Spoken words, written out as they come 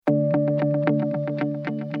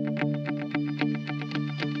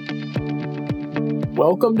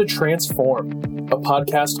Welcome to Transform, a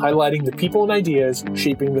podcast highlighting the people and ideas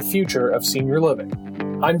shaping the future of senior living.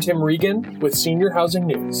 I'm Tim Regan with Senior Housing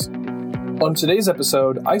News. On today's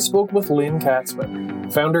episode, I spoke with Lynn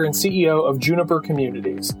Katzman, founder and CEO of Juniper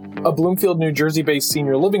Communities, a Bloomfield, New Jersey-based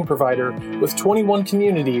senior living provider with 21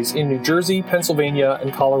 communities in New Jersey, Pennsylvania,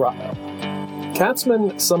 and Colorado.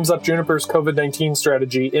 Katzman sums up Juniper's COVID-19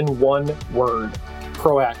 strategy in one word: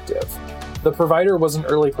 proactive. The provider was an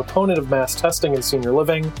early proponent of mass testing in senior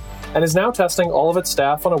living and is now testing all of its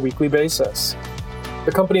staff on a weekly basis.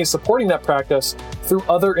 The company is supporting that practice through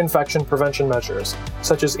other infection prevention measures,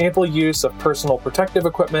 such as ample use of personal protective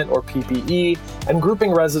equipment or PPE and grouping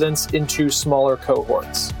residents into smaller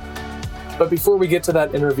cohorts. But before we get to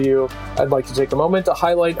that interview, I'd like to take a moment to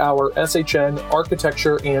highlight our SHN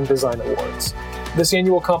Architecture and Design Awards. This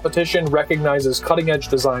annual competition recognizes cutting-edge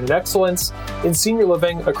design and excellence in senior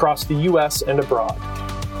living across the U.S. and abroad.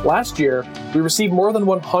 Last year, we received more than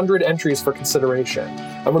 100 entries for consideration,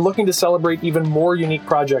 and we're looking to celebrate even more unique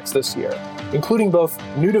projects this year, including both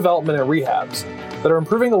new development and rehabs that are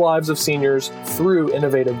improving the lives of seniors through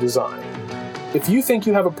innovative design. If you think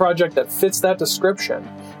you have a project that fits that description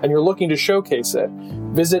and you're looking to showcase it,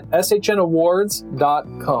 visit shnawards.com.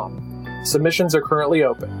 Submissions are currently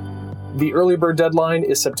open. The early bird deadline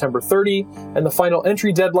is September 30, and the final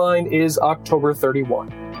entry deadline is October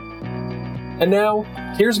 31. And now,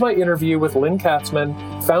 here's my interview with Lynn Katzman,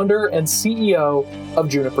 founder and CEO of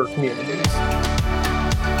Juniper Communities.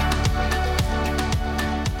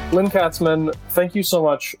 Lynn Katzman, thank you so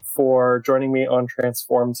much for joining me on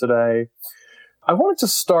Transform today. I wanted to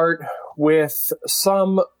start with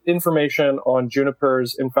some information on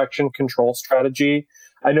Juniper's infection control strategy.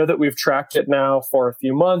 I know that we've tracked it now for a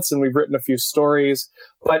few months and we've written a few stories,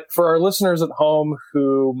 but for our listeners at home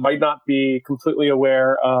who might not be completely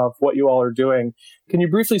aware of what you all are doing, can you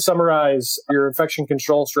briefly summarize your infection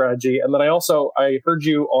control strategy? And then I heard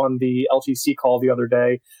you on the LTC call the other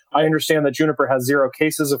day. I understand that Juniper has 0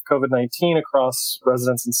 cases of COVID-19 across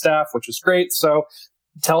residents and staff, which is great. So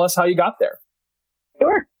tell us how you got there.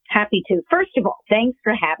 Sure. Happy to. First of all, thanks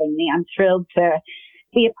for having me. I'm thrilled to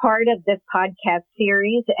be a part of this podcast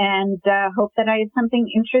series and hope that I have something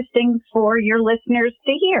interesting for your listeners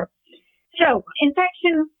to hear. So,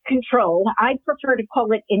 infection control, I prefer to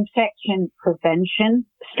call it infection prevention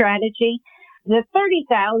strategy. The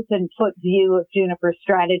 30,000-foot view of Juniper's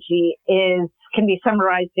strategy can be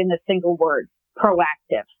summarized in a single word: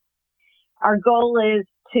 proactive. Our goal is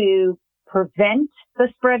to prevent the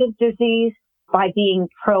spread of disease by being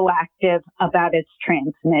proactive about its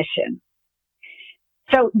transmission.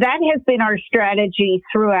 So that has been our strategy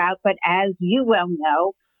throughout, but as you well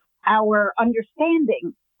know, our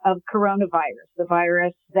understanding of coronavirus, the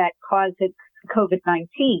virus that causes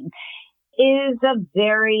COVID-19, is a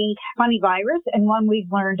very funny virus and one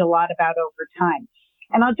we've learned a lot about over time.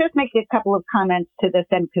 And I'll just make a couple of comments to this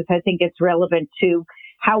end because I think it's relevant to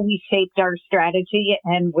how we shaped our strategy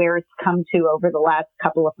and where it's come to over the last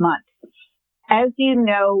couple of months. As you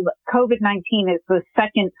know, COVID-19 is the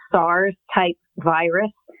second SARS-type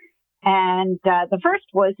virus, and the first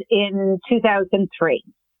was in 2003.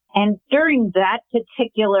 And during that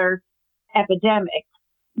particular epidemic,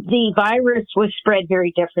 the virus was spread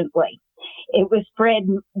very differently. It was spread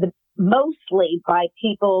mostly by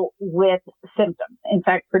people with symptoms. In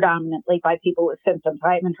fact, predominantly by people with symptoms.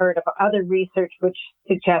 I haven't heard of other research which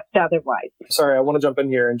suggests otherwise. Sorry, I want to jump in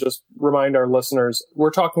here and just remind our listeners, we're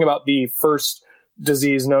talking about the first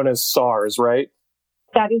disease known as SARS, right?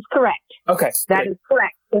 That is correct. Okay. That is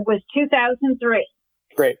correct. It was 2003.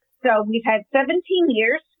 Great. So we've had 17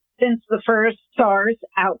 years since the first SARS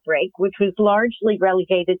outbreak, which was largely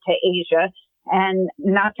relegated to Asia and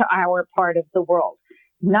not to our part of the world.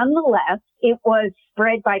 Nonetheless, it was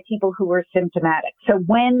spread by people who were symptomatic. So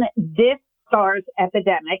when this SARS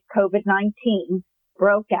epidemic, COVID-19,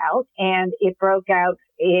 broke out, and it broke out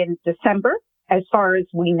in December, as far as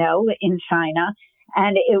we know, in China,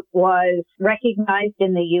 and it was recognized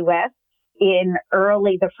in the U.S. in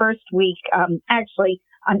the first week, actually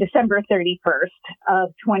on December 31st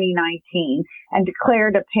of 2019, and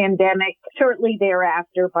declared a pandemic shortly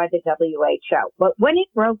thereafter by the WHO. But when it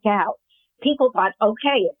broke out, people thought,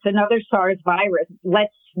 okay, it's another SARS virus.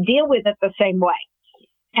 Let's deal with it the same way.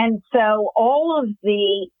 And so all of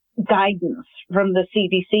the guidance from the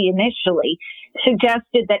CDC initially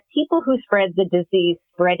suggested that people who spread the disease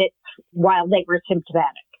spread it while they were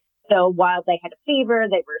symptomatic. So while they had a fever,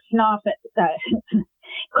 they were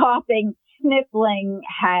coughing, sniffling,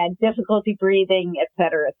 had difficulty breathing, et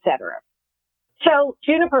cetera, et cetera. So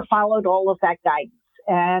Juniper followed all of that guidance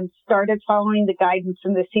and started following the guidance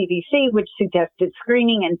from the CDC, which suggested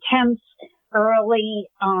screening and temps early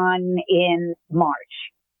on in March.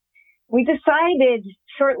 We decided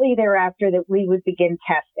shortly thereafter that we would begin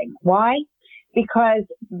testing. Why? Because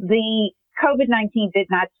the COVID-19 did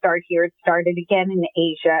not start here. It started again in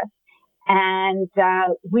Asia. And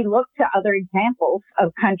we looked to other examples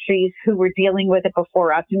of countries who were dealing with it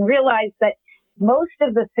before us and realized that most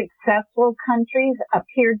of the successful countries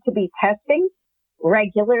appeared to be testing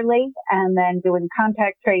regularly and then doing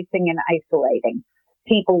contact tracing and isolating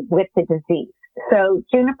people with the disease. So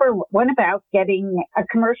Juniper went about getting a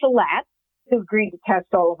commercial lab to agree to test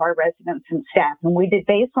all of our residents and staff. And we did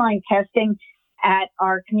baseline testing at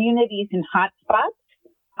our communities and hotspots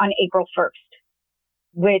on April 1st,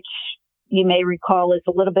 which you may recall is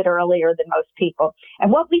a little bit earlier than most people.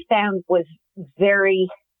 And what we found was very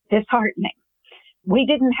disheartening. We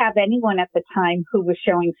didn't have anyone at the time who was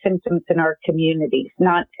showing symptoms in our communities,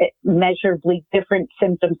 not measurably different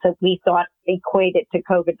symptoms that we thought equated to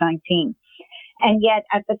COVID-19. And yet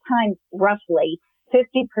at the time, roughly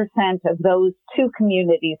 50% of those two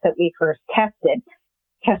communities that we first tested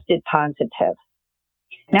positive.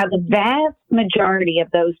 Now, the vast majority of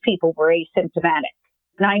those people were asymptomatic.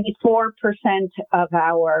 94% of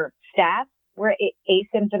our staff were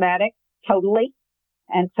asymptomatic totally.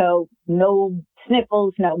 And so no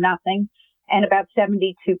sniffles, no nothing. And about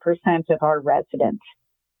 72% of our residents.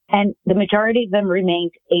 And the majority of them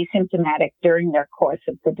remained asymptomatic during their course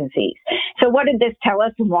of the disease. So what did this tell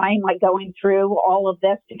us? And why am I going through all of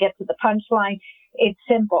this to get to the punchline? It's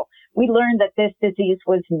simple. We learned that this disease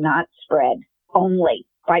was not spread only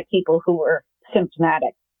by people who were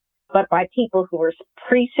symptomatic, but by people who were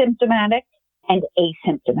pre-symptomatic and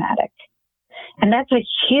asymptomatic. And that's a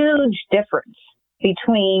huge difference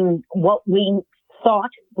between what we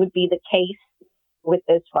thought would be the case with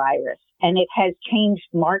this virus. And it has changed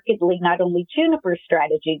markedly, not only Juniper's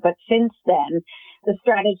strategy, but since then, the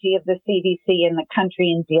strategy of the CDC and the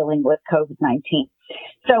country in dealing with COVID-19.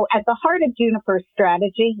 So at the heart of Juniper's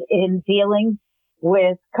strategy in dealing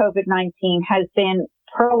with COVID-19 has been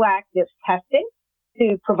proactive testing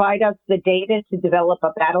to provide us the data to develop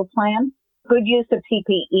a battle plan, good use of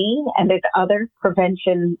PPE and other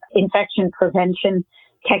infection prevention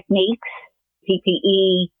techniques,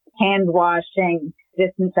 PPE, hand washing,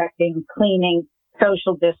 disinfecting, cleaning,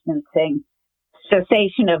 social distancing,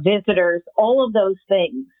 cessation of visitors. All of those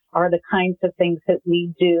things are the kinds of things that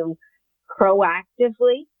we do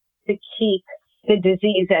proactively to keep the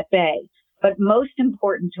disease at bay. But most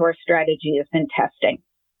important to our strategy has been testing.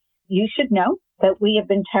 You should know that we have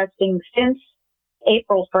been testing since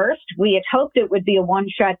April 1st. We had hoped it would be a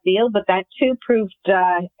one-shot deal, but that too proved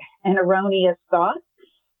an erroneous thought.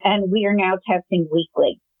 And we are now testing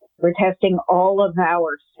weekly. We're testing all of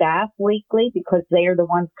our staff weekly because they are the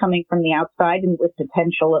ones coming from the outside and with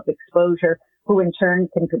potential of exposure, who in turn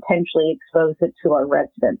can potentially expose it to our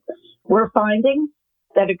residents. We're finding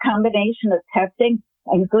that a combination of testing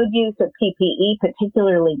and good use of PPE,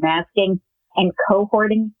 particularly masking and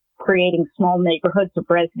cohorting, creating small neighborhoods of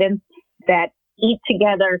residents that eat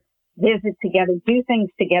together, visit together, do things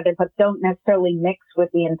together, but don't necessarily mix with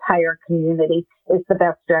the entire community is the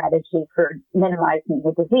best strategy for minimizing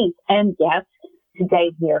the disease. And yes,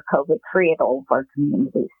 today we are COVID-free at all of our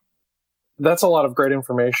communities. That's a lot of great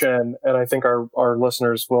information, and I think our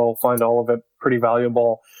listeners will find all of it pretty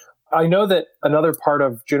valuable. I know that another part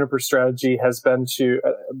of Juniper's strategy has been to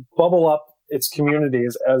bubble up its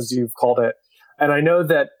communities, as you've called it. And I know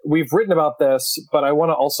that we've written about this, but I want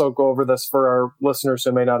to also go over this for our listeners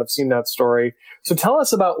who may not have seen that story. So tell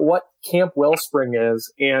us about what Camp Wellspring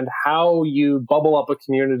is and how you bubble up a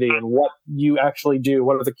community and what you actually do.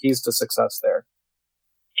 What are the keys to success there?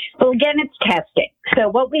 Well, again, it's testing. So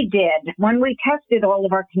what we did, when we tested all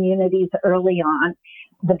of our communities early on,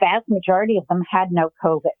 the vast majority of them had no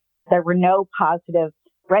COVID. There were no positive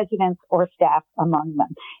residents or staff among them.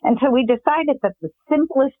 And so we decided that the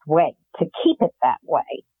simplest way to keep it that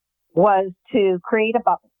way was to create a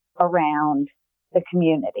bubble around the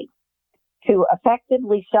community to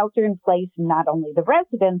effectively shelter in place not only the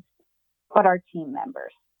residents, but our team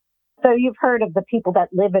members. So you've heard of the people that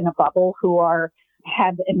live in a bubble who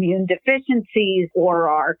have immune deficiencies or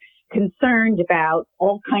are concerned about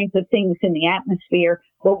all kinds of things in the atmosphere.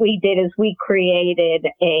 What we did is we created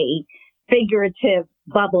a figurative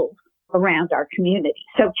bubble around our community.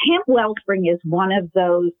 So Camp Wellspring is one of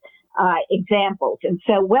those examples. And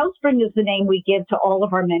so Wellspring is the name we give to all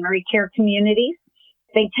of our memory care communities.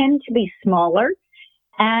 They tend to be smaller.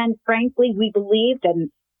 And frankly, we believed and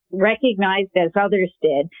recognized, as others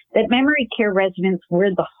did, that memory care residents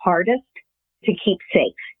were the hardest to keep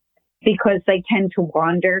safe because they tend to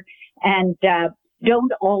wander and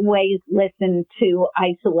don't always listen to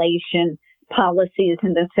isolation policies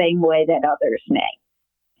in the same way that others may.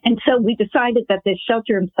 And so we decided that this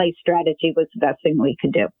shelter-in-place strategy was the best thing we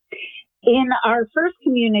could do. In our first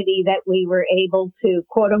community that we were able to,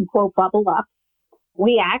 quote unquote, bubble up,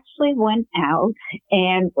 we actually went out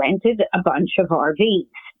and rented a bunch of RVs.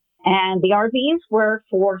 And the RVs were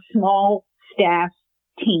for small staff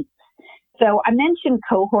teams. So I mentioned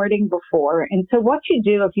cohorting before. And so what you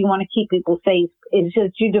do if you want to keep people safe is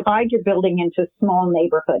just you divide your building into small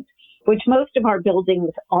neighborhoods, which most of our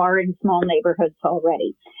buildings are in small neighborhoods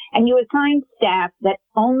already. And you assign staff that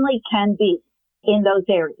only can be in those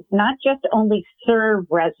areas, not just only serve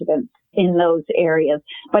residents in those areas,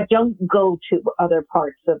 but don't go to other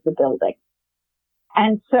parts of the building.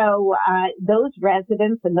 And so those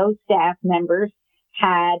residents and those staff members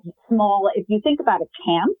had small, if you think about a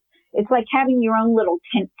camp, it's like having your own little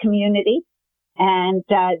tent community. And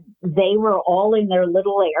they were all in their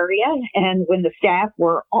little area. And when the staff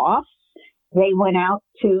were off, they went out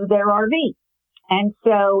to their RV. And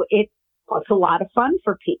so it was a lot of fun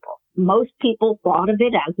for people. Most people thought of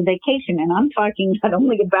it as a vacation. And I'm talking not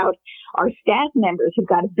only about our staff members who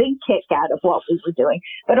got a big kick out of what we were doing,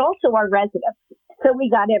 but also our residents. So we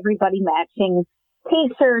got everybody matching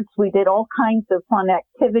T-shirts. We did all kinds of fun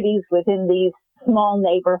activities within these small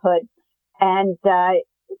neighborhoods, and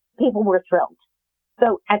people were thrilled.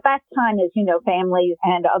 So at that time, as you know, families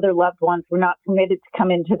and other loved ones were not permitted to come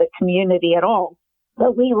into the community at all.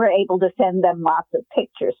 But we were able to send them lots of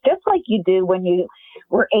pictures, just like you do when you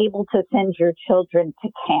were able to send your children to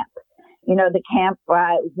camp. You know, the camp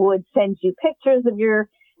would send you pictures of your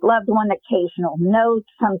loved one, occasional notes.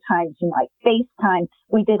 Sometimes you might FaceTime.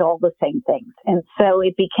 We did all the same things. And so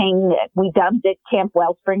it became, we dubbed it Camp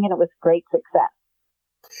Wellspring, and it was a great success.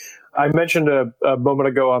 I mentioned a moment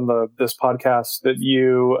ago on this podcast that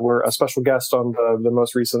you were a special guest on the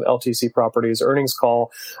most recent LTC Properties earnings call.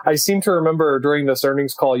 I seem to remember during this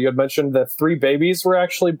earnings call, you had mentioned that 3 babies were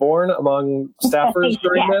actually born among staffers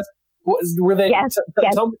during yes. this. Were they? Yes,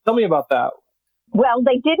 yes. Tell me about that. Well,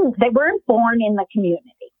 they weren't born in the community,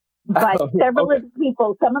 but several of the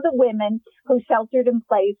people, some of the women who sheltered in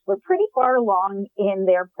place were pretty far along in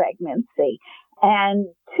their pregnancy. And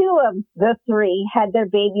 2 of the 3 had their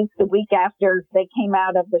babies the week after they came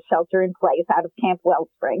out of the shelter in place, out of Camp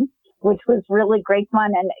Wellspring, which was really great fun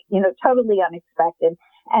and, you know, totally unexpected.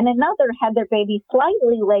 And another had their baby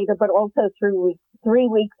slightly later, but also 3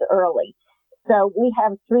 weeks early. So we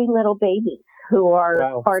have 3 little babies who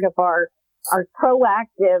are part of our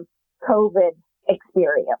proactive COVID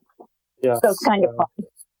experience. Yes. So it's kind of fun.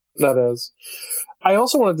 That is. I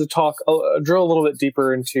also wanted to drill a little bit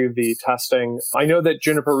deeper into the testing. I know that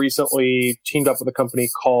Juniper recently teamed up with a company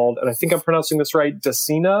called, and I think I'm pronouncing this right,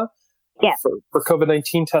 Decina, yes, for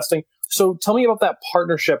COVID-19 testing. So tell me about that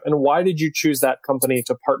partnership and why did you choose that company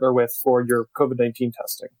to partner with for your COVID-19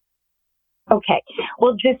 testing? Okay.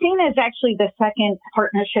 Well, Decina is actually the second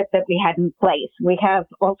partnership that we had in place. We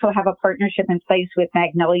also have a partnership in place with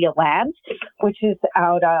Magnolia Labs, which is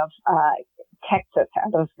out of Texas,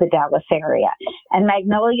 out of the Dallas area. And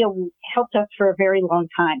Magnolia helped us for a very long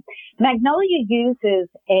time. Magnolia uses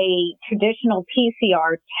a traditional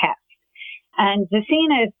PCR test. And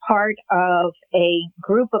Decina is part of a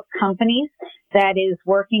group of companies that is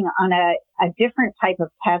working on a different type of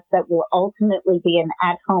test that will ultimately be an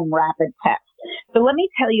at-home rapid test. So let me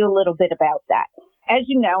tell you a little bit about that. As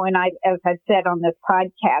you know, and as I've said on this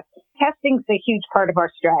podcast, testing is a huge part of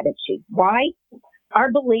our strategy. Why?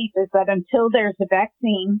 Our belief is that until there's a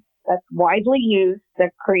vaccine that's widely used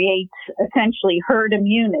that creates essentially herd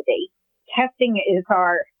immunity, testing is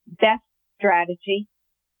our best strategy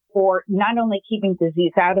for not only keeping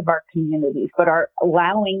disease out of our communities, but are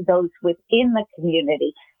allowing those within the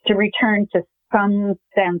community to return to some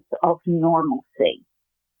sense of normalcy,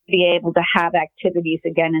 be able to have activities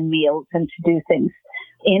again and meals and to do things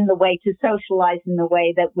in the way, to socialize in the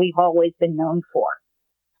way that we've always been known for.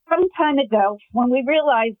 Some time ago, when we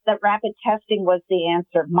realized that rapid testing was the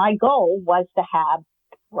answer, my goal was to have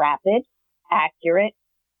rapid, accurate,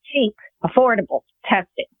 cheap, affordable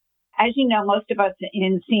testing. As you know, most of us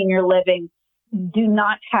in senior living do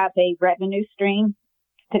not have a revenue stream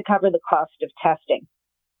to cover the cost of testing.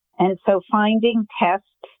 And so finding tests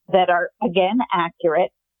that are, again,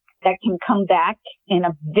 accurate, that can come back in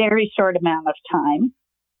a very short amount of time,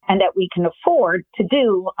 and that we can afford to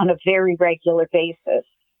do on a very regular basis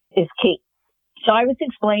is key. So I was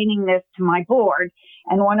explaining this to my board,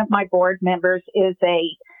 and one of my board members is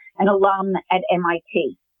an alum at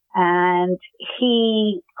MIT. And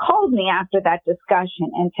he called me after that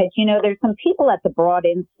discussion and said, you know, there's some people at the Broad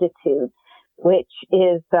Institute, which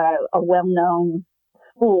is a well-known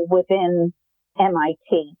school within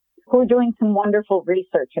MIT, who are doing some wonderful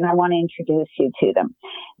research, and I want to introduce you to them.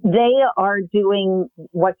 They are doing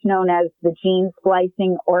what's known as the gene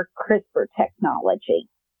splicing or CRISPR technology.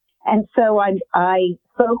 And so I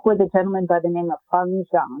spoke with a gentleman by the name of Feng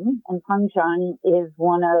Zhang, and Feng Zhang is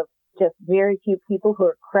one of just very few people who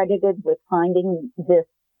are credited with finding this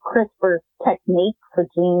CRISPR technique for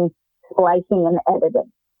gene splicing and editing.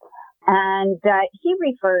 And he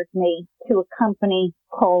referred me to a company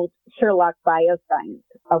called Sherlock Bioscience,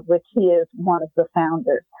 of which he is one of the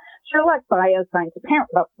founders. Sherlock Bioscience,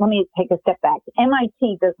 apparently, well, let me take a step back.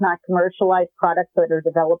 MIT does not commercialize products that are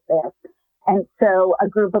developed there. And so a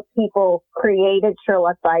group of people created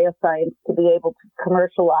Sherlock Bioscience to be able to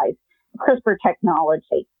commercialize CRISPR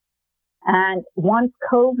technology. And once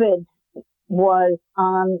COVID was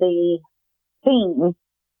on the scene,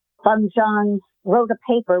 Feng Zhang wrote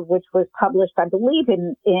a paper which was published, I believe,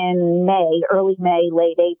 in May, early May,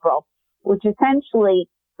 late April, which essentially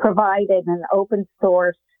provided an open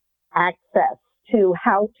source access to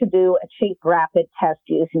how to do a cheap rapid test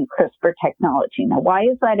using CRISPR technology. Now, why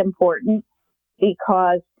is that important?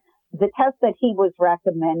 Because the tests that he was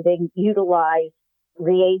recommending utilize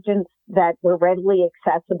reagents that were readily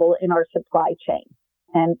accessible in our supply chain.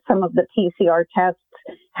 And some of the PCR tests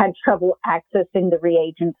had trouble accessing the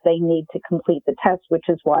reagents they need to complete the test, which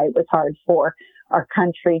is why it was hard for our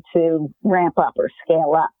country to ramp up or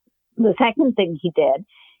scale up. The second thing he did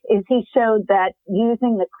is he showed that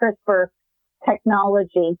using the CRISPR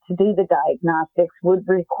technology to do the diagnostics would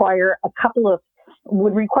require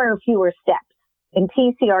fewer steps. In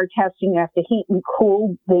PCR testing, you have to heat and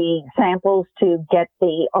cool the samples to get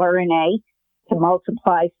the RNA to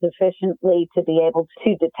multiply sufficiently to be able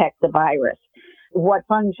to detect the virus. What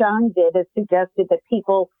Feng Zhang did is suggested that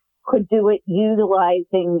people could do it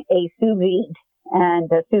utilizing a sous vide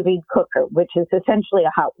and a sous vide cooker, which is essentially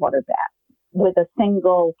a hot water bath with a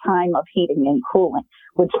single time of heating and cooling,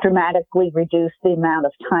 which dramatically reduced the amount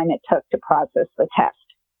of time it took to process the test.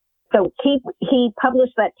 So he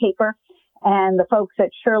published that paper, and the folks at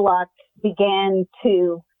Sherlock began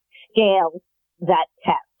to scale that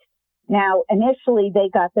test. Now, initially, they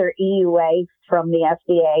got their EUA from the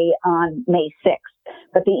FDA on May 6th,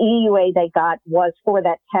 but the EUA they got was for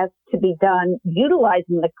that test to be done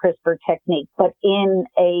utilizing the CRISPR technique, but in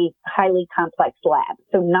a highly complex lab,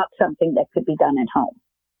 so not something that could be done at home.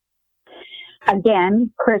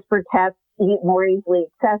 Again, CRISPR tests more easily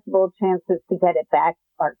accessible, chances to get it back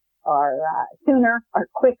are sooner, are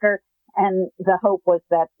quicker, and the hope was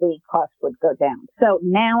that the cost would go down. So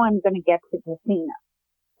now I'm going to get to Decina.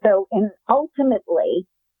 So ultimately,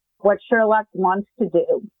 what Sherlock wants to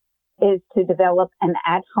do is to develop an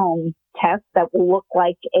at-home test that will look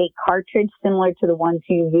like a cartridge similar to the ones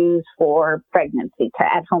you use for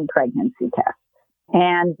at-home pregnancy tests.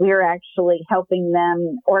 And we're actually helping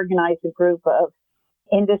them organize a group of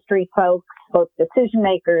industry folks, both decision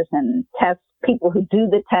makers and people who do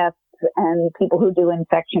the tests and people who do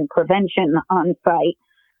infection prevention on site,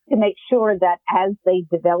 to make sure that as they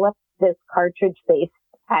develop this cartridge-based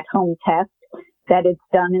at-home test, that it's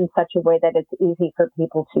done in such a way that it's easy for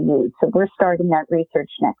people to use. So we're starting that research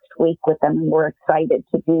next week with them, and we're excited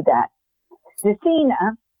to do that.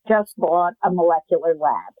 Decina just bought a molecular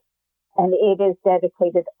lab, and it is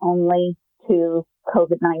dedicated only to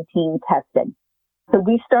COVID-19 testing. So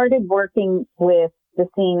we started working with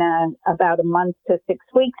Decina about a month to 6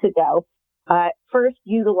 weeks ago, first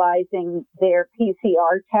utilizing their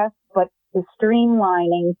PCR test, but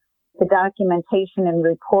streamlining the documentation and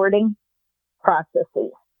reporting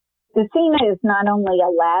processes. Decina is not only a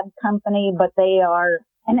lab company, but they are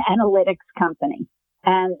an analytics company.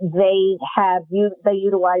 And they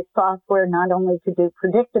utilize software not only to do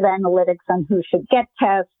predictive analytics on who should get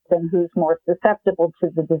tests and who's more susceptible to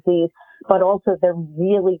the disease, but also they're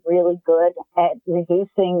really, really good at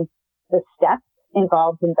reducing the steps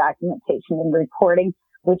involved in documentation and reporting,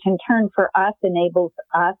 which in turn for us enables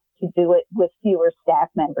us to do it with fewer staff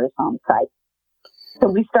members on site. So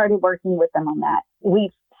we started working with them on that.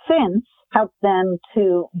 We've since helped them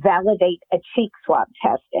to validate a cheek swab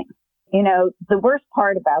testing. You know, the worst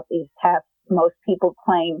part about these tests, most people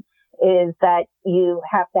claim, is that you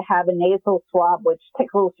have to have a nasal swab which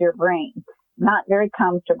tickles your brain. Not very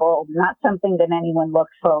comfortable, not something that anyone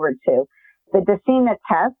looks forward to. The Decina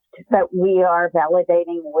test that we are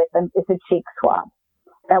validating with them is a cheek swab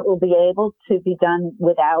that will be able to be done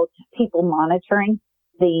without people monitoring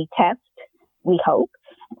the test, we hope,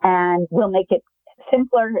 and will make it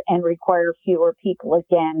simpler and require fewer people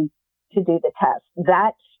again to do the test.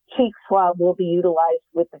 That cheek swab will be utilized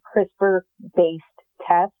with the CRISPR-based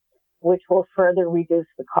test which will further reduce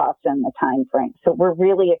the cost and the time frame. So we're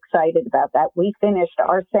really excited about that. We finished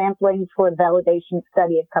our sampling for the validation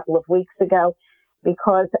study a couple of weeks ago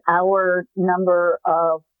because our number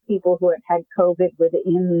of people who had COVID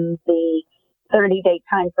within the 30-day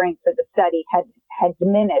time frame for the study had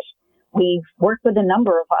diminished. We've worked with a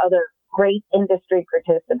number of other great industry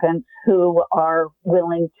participants who are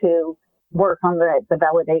willing to work on the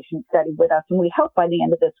validation study with us. And we hope by the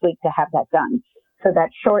end of this week to have that done so that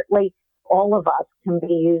shortly all of us can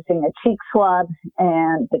be using a cheek swab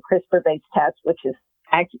and the CRISPR-based test, which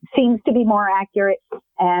seems to be more accurate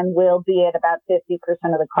and will be at about 50%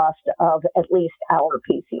 of the cost of at least our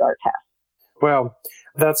PCR test. Wow.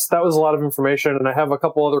 That was a lot of information, and I have a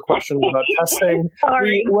couple other questions about testing.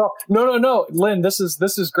 Sorry. No, Lynn, this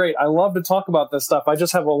is great. I love to talk about this stuff. I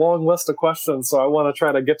just have a long list of questions, so I want to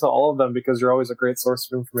try to get to all of them because you're always a great source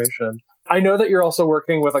of information. I know that you're also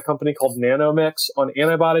working with a company called Nanomix on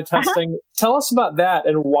antibody testing. Tell us about that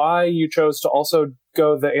and why you chose to also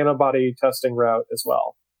go the antibody testing route as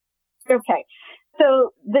well. Okay.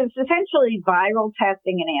 So there's essentially viral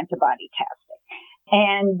testing and antibody testing.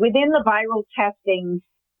 And within the viral testing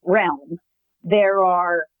realm, there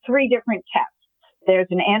are three different tests. There's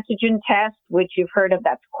an antigen test, which you've heard of,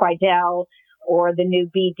 that's Quidel, or the new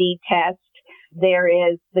BD test. There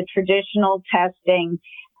is the traditional testing,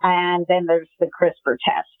 and then there's the CRISPR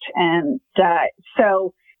test. And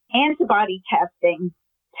so antibody testing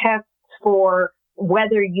tests for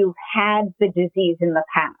whether you've had the disease in the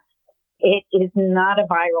past. It is not a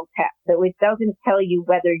viral test, so it doesn't tell you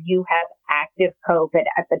whether you have active COVID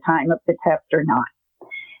at the time of the test or not.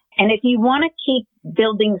 And if you want to keep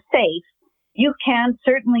building safe, you can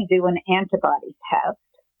certainly do an antibody test,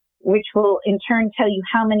 which will in turn tell you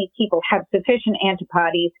how many people have sufficient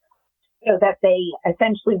antibodies so that they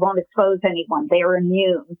essentially won't expose anyone. They are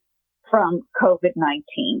immune from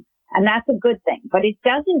COVID-19. And that's a good thing. But it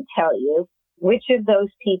doesn't tell you which of those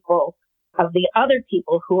people, of the other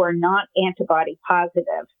people who are not antibody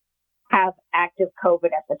positive, have active COVID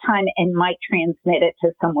at the time and might transmit it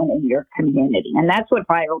to someone in your community. And that's what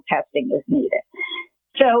viral testing is needed.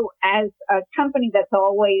 So as a company that's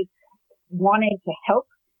always wanted to help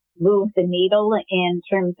move the needle in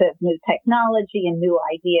terms of new technology and new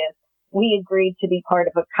ideas, we agreed to be part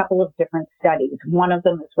of a couple of different studies. One of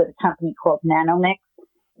them is with a company called Nanomix,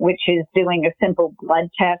 which is doing a simple blood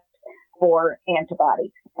test for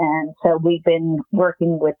antibodies. And so we've been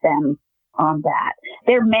working with them on that.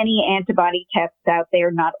 There are many antibody tests out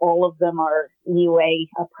there. Not all of them are EUA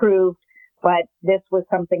approved, but this was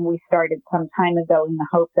something we started some time ago in the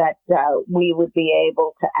hope that we would be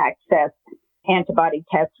able to access antibody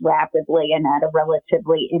tests rapidly and at a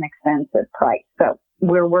relatively inexpensive price. So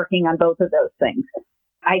we're working on both of those things.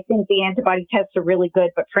 I think the antibody tests are really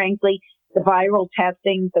good, but frankly, the viral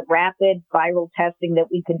testing, the rapid viral testing that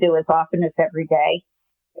we can do as often as every day,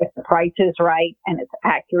 if the price is right and it's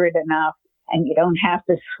accurate enough and you don't have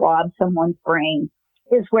to swab someone's brain,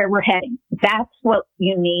 is where we're heading. That's what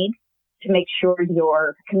you need to make sure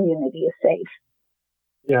your community is safe.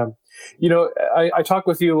 Yeah. You know, I talk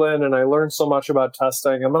with you, Lynn, and I learn so much about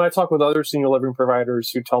testing. And then I talk with other senior living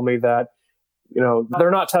providers who tell me that, you know,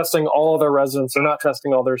 they're not testing all of their residents, they're not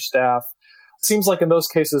testing all their staff. It seems like in those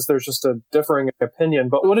cases, there's just a differing opinion.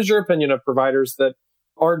 But what is your opinion of providers that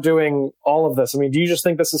are doing all of this? I mean, do you just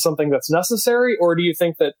think this is something that's necessary, or do you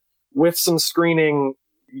think that with some screening,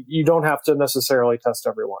 you don't have to necessarily test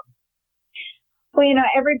everyone? Well, you know,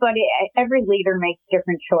 every leader makes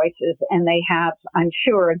different choices, and they have, I'm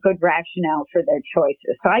sure, a good rationale for their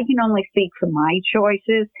choices. So I can only speak for my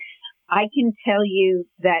choices. I can tell you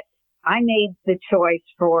that I made the choice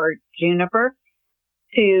for Juniper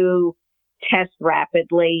to test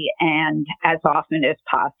rapidly and as often as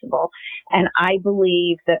possible. And I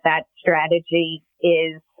believe that that strategy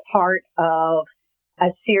is part of a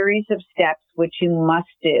series of steps which you must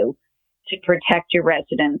do to protect your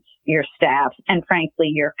residents, your staff, and frankly,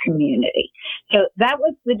 your community. So that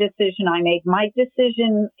was the decision I made. My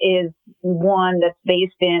decision is one that's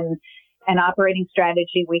based in an operating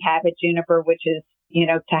strategy we have at Juniper, which is, you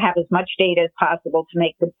know, to have as much data as possible to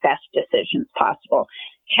make the best decisions possible.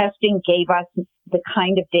 Testing gave us the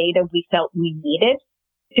kind of data we felt we needed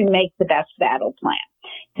to make the best battle plan.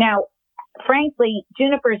 Now, frankly,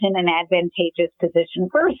 Juniper's in an advantageous position.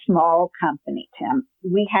 We're a small company, Tim.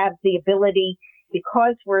 We have the ability,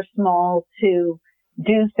 because we're small, to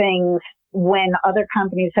do things when other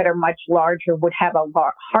companies that are much larger would have a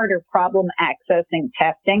harder problem accessing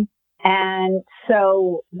testing. And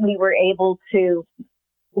so we were able to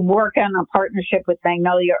work on a partnership with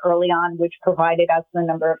Magnolia early on, which provided us the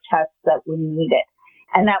number of tests that we needed.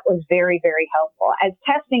 And that was very, very helpful. As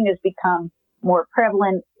testing has become more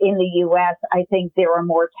prevalent in the U.S., I think there are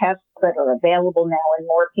more tests that are available now and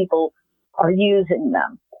more people are using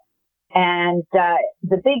them. And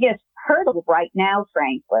the biggest hurdle right now,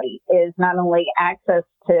 frankly, is not only access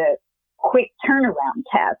to quick turnaround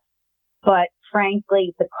tests, but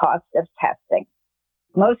frankly, the cost of testing.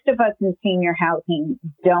 Most of us in senior housing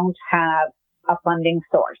don't have a funding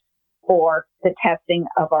source for the testing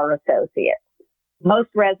of our associates. Most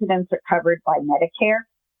residents are covered by Medicare,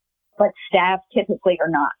 but staff typically are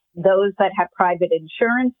not. Those that have private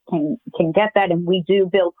insurance can get that, and we do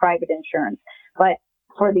bill private insurance. But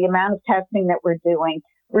for the amount of testing that we're doing,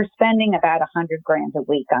 we're spending about $100,000 a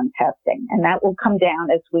week on testing, and that will come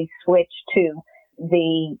down as we switch to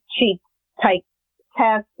the cheap type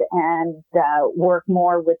test and work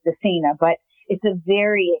more with the CENA. But it's a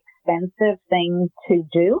very expensive thing to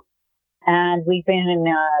do. And we've been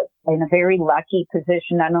in a very lucky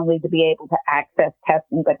position, not only to be able to access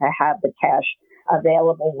testing, but to have the cash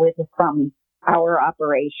available from our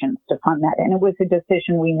operations to fund that. And it was a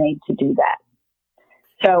decision we made to do that.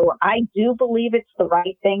 So I do believe it's the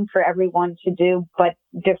right thing for everyone to do, but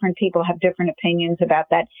different people have different opinions about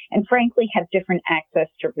that and frankly have different access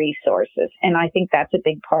to resources. And I think that's a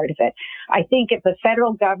big part of it. I think if the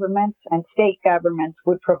federal governments and state governments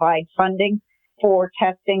would provide funding for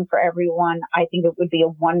testing for everyone, I think it would be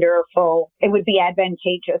it would be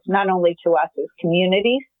advantageous not only to us as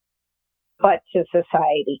communities, but to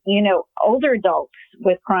society. You know, older adults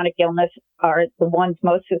with chronic illness are the ones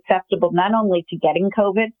most susceptible not only to getting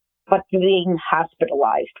COVID, but to being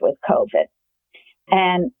hospitalized with COVID.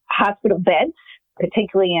 And hospital beds,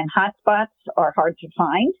 particularly in hotspots, are hard to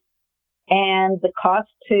find. And the cost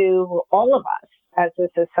to all of us as a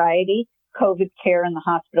society, COVID care in the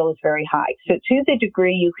hospital is very high. So to the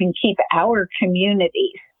degree you can keep our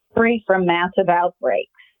communities free from massive outbreaks,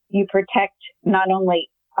 you protect not only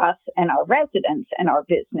us and our residents and our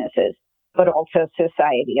businesses, but also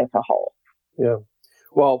society as a whole. Yeah.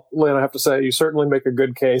 Well, Lynn, I have to say, you certainly make a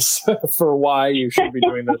good case for why you should be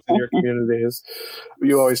doing this in your communities.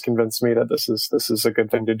 You always convince me that this is a good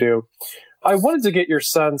thing to do. I wanted to get your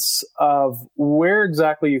sense of where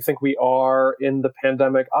exactly you think we are in the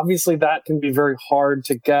pandemic. Obviously, that can be very hard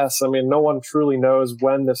to guess. I mean, no one truly knows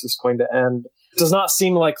when this is going to end. It does not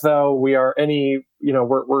seem like, though, we are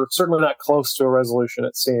we're certainly not close to a resolution,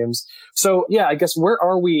 it seems. So, yeah, I guess where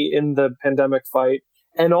are we in the pandemic fight?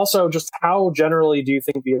 And also, just how generally do you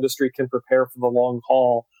think the industry can prepare for the long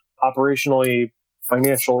haul, operationally,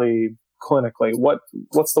 financially, clinically?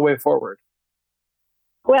 What's the way forward?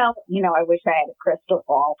 Well, I wish I had a crystal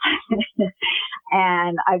ball.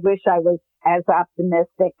 And I wish I was as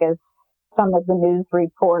optimistic as some of the news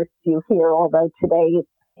reports you hear, although today's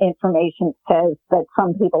information says that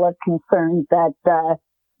some people are concerned that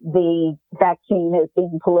the vaccine is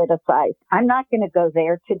being politicized. I'm not going to go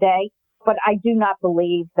there today, but I do not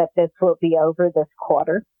believe that this will be over this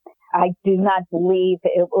quarter. I do not believe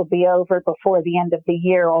it will be over before the end of the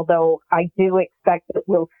year, although I do expect that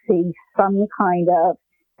we'll see some kind of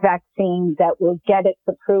vaccine that will get its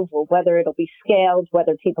approval, whether it'll be scaled,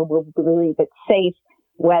 whether people will believe it's safe,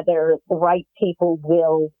 whether the right people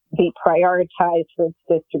will be prioritized for its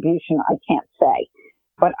distribution, I can't say.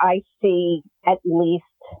 But I see at least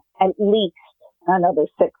another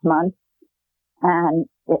 6 months, and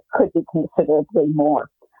it could be considerably more.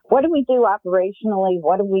 What do we do operationally?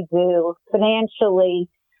 What do we do financially?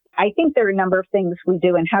 I think there are a number of things we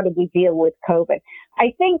do, and how do we deal with COVID?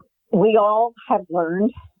 I think we all have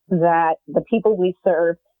learned that the people we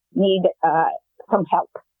serve need some help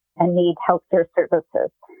and need healthcare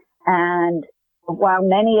services. And while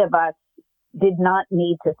many of us did not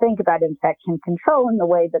need to think about infection control in the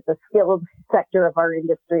way that the skilled sector of our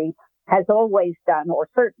industry has always done, or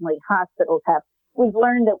certainly hospitals have, we've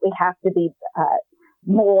learned that we have to be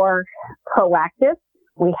more proactive.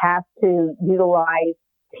 We have to utilize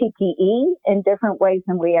PPE in different ways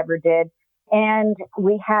than we ever did. And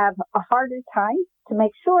we have a harder time to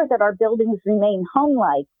make sure that our buildings remain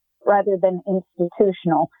home-like rather than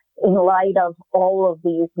institutional in light of all of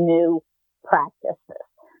these new practices.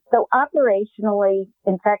 So operationally,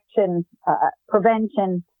 infection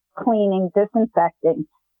prevention, cleaning, disinfecting,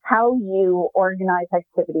 how you organize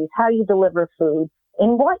activities, how you deliver food,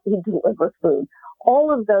 in what you deliver food,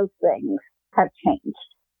 all of those things have changed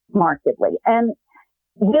markedly. And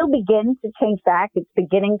will begin to change back. It's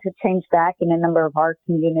beginning to change back in a number of our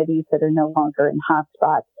communities that are no longer in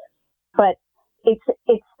hotspots. But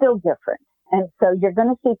it's still different. And so you're going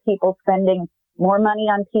to see people spending more money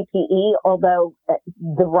on PPE, although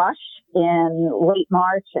the rush in late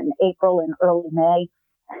March and April and early May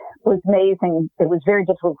was amazing. It was very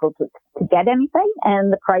difficult to get anything,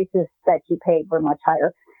 and the prices that you paid were much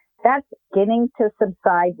higher. That's beginning to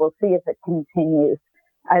subside. We'll see if it continues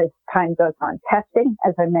as time goes on. Testing,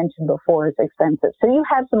 as I mentioned before, is expensive. So you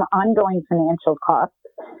have some ongoing financial costs.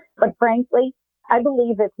 But frankly, I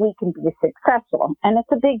believe if we can be successful, and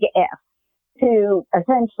it's a big if, to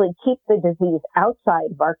essentially keep the disease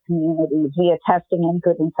outside of our community via testing and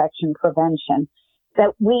good infection prevention,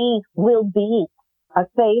 that we will be a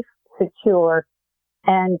safe, secure,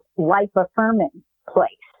 and life-affirming place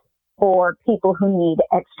for people who need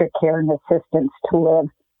extra care and assistance to live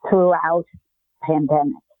throughout the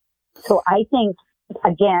pandemic. So I think,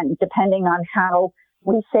 again, depending on how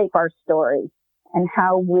we shape our story and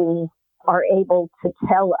how we are able to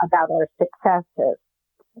tell about our successes,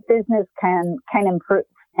 business can improve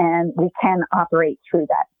and we can operate through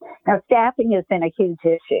that. Now, staffing has been a huge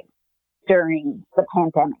issue during the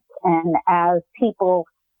pandemic. And as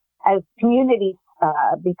communities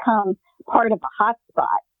become part of a hotspot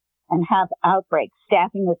and have outbreaks,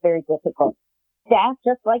 staffing is very difficult. Staff,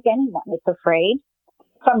 just like anyone, is afraid.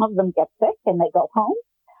 Some of them get sick and they go home.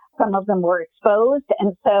 Some of them were exposed.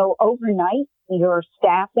 And so overnight, your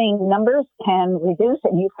staffing numbers can reduce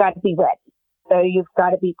and you've got to be ready. So you've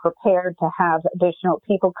got to be prepared to have additional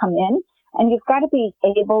people come in, and you've got to be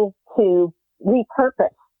able to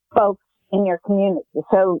repurpose folks in your community.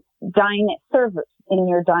 So servers in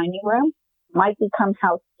your dining room might become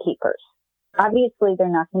housekeepers. Obviously, they're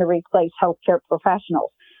not going to replace healthcare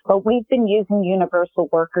professionals, but we've been using universal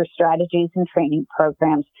worker strategies and training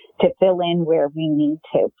programs to fill in where we need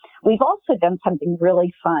to. We've also done something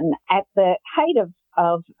really fun at the height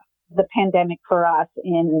of the pandemic for us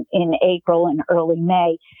in April and early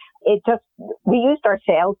May. We used our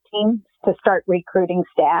sales teams to start recruiting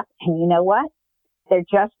staff. And you know what? They're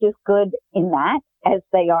just as good in that as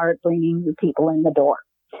they are at bringing new people in the door.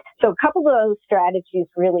 So a couple of those strategies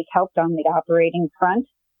really helped on the operating front.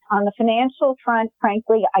 On the financial front,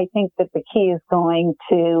 frankly, I think that the key is going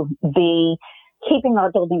to be keeping our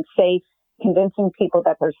buildings safe, convincing people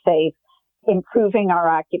that they're safe, improving our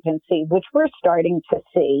occupancy, which we're starting to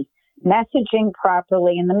see, messaging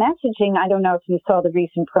properly. And the messaging, I don't know if you saw the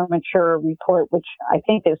recent ProMature report, which I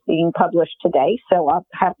think is being published today, so I'll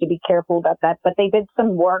have to be careful about that. But they did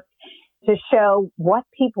some work to show what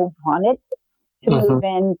people wanted to move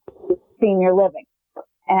in senior living.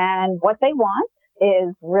 And what they want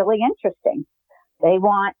is really interesting. They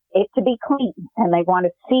want it to be clean, and they want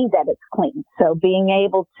to see that it's clean. So being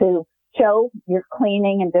able to show your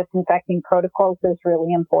cleaning and disinfecting protocols is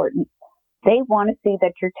really important. They want to see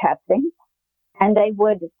that you're testing, and they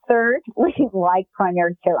would thirdly like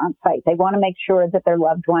primary care on site. They want to make sure that their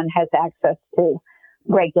loved one has access to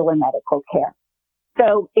regular medical care.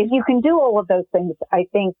 So if you can do all of those things, I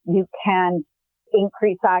think you can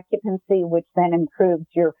increase occupancy, which then improves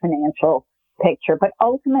your financial picture. But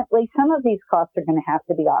ultimately, some of these costs are going to have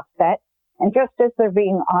to be offset. And just as they're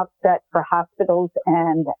being offset for hospitals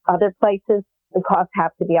and other places, the costs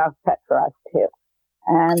have to be offset for us too.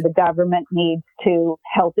 And the government needs to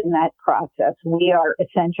help in that process. We are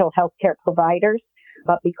essential healthcare providers,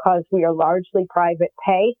 but because we are largely private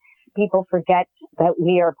pay, people forget that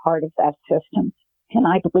we are part of that system. And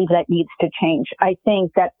I believe that needs to change. I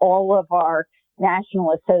think that all of our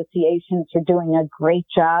national associations are doing a great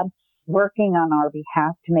job working on our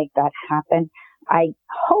behalf to make that happen. I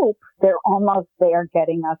hope they're almost there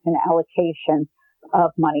getting us an allocation of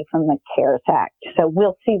money from the CARES Act. So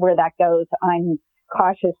we'll see where that goes. I'm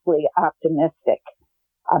cautiously optimistic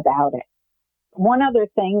about it. One other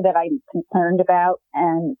thing that I'm concerned about,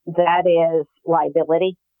 and that is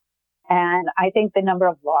liability. And I think the number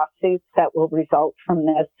of lawsuits that will result from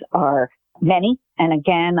this are many. And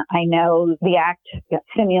again, I know the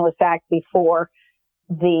Stimulus Act before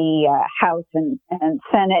the House and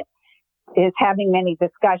Senate is having many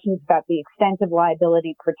discussions about the extent of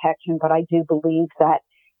liability protection, but I do believe that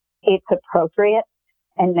it's appropriate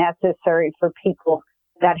and necessary for people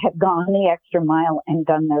that have gone the extra mile and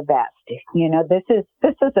done their best. You know, this is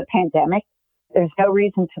a pandemic. There's no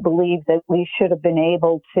reason to believe that we should have been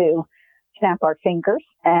able to snap our fingers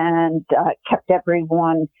and kept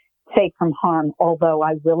everyone safe from harm. Although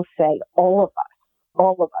I will say all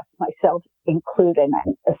of us, myself included,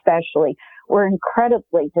 and especially, were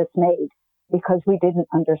incredibly dismayed because we didn't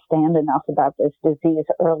understand enough about this disease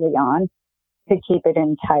early on to keep it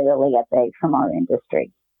entirely at bay from our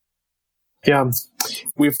industry. Yeah,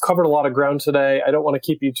 we've covered a lot of ground today. I don't want to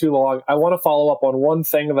keep you too long. I want to follow up on one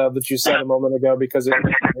thing that you said a moment ago because it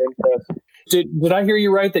did I hear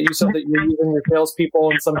you right that you said that you're using your salespeople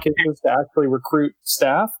in some cases to actually recruit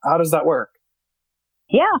staff? How does that work?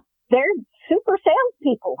 Yeah, they're super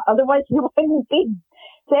salespeople. Otherwise, you wouldn't be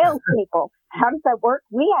salespeople. How does that work?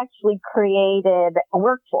 We actually created a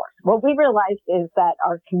workforce. What we realized is that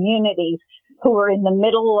our communities who were in the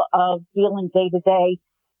middle of dealing day to day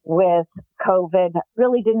with COVID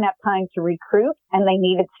really didn't have time to recruit, and they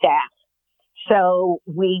needed staff. So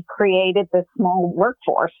we created this small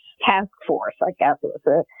workforce, task force, I guess it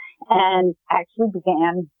was, and actually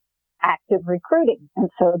began active recruiting. And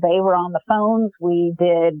so they were on the phones. We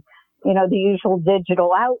did, the usual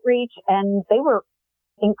digital outreach, and they were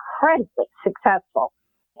incredibly successful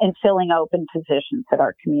in filling open positions at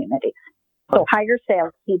our communities. So hire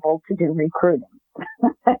salespeople to do recruiting.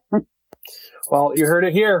 Well, you heard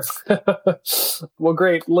it here. Well,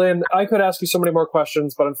 great. Lynn, I could ask you so many more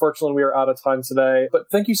questions, but unfortunately we are out of time today. But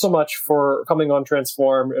thank you so much for coming on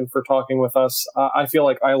Transform and for talking with us. I feel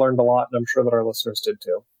like I learned a lot, and I'm sure that our listeners did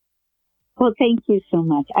too. Well, thank you so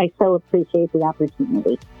much. I so appreciate the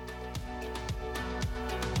opportunity.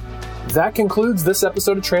 That concludes this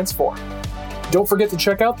episode of Transform. Don't forget to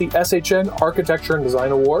check out the SHN Architecture and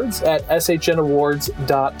Design Awards at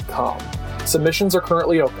shnawards.com. Submissions are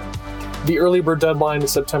currently open. The early bird deadline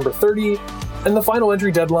is September 30, and the final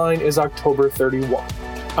entry deadline is October 31.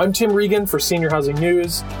 I'm Tim Regan for Senior Housing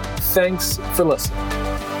News. Thanks for listening.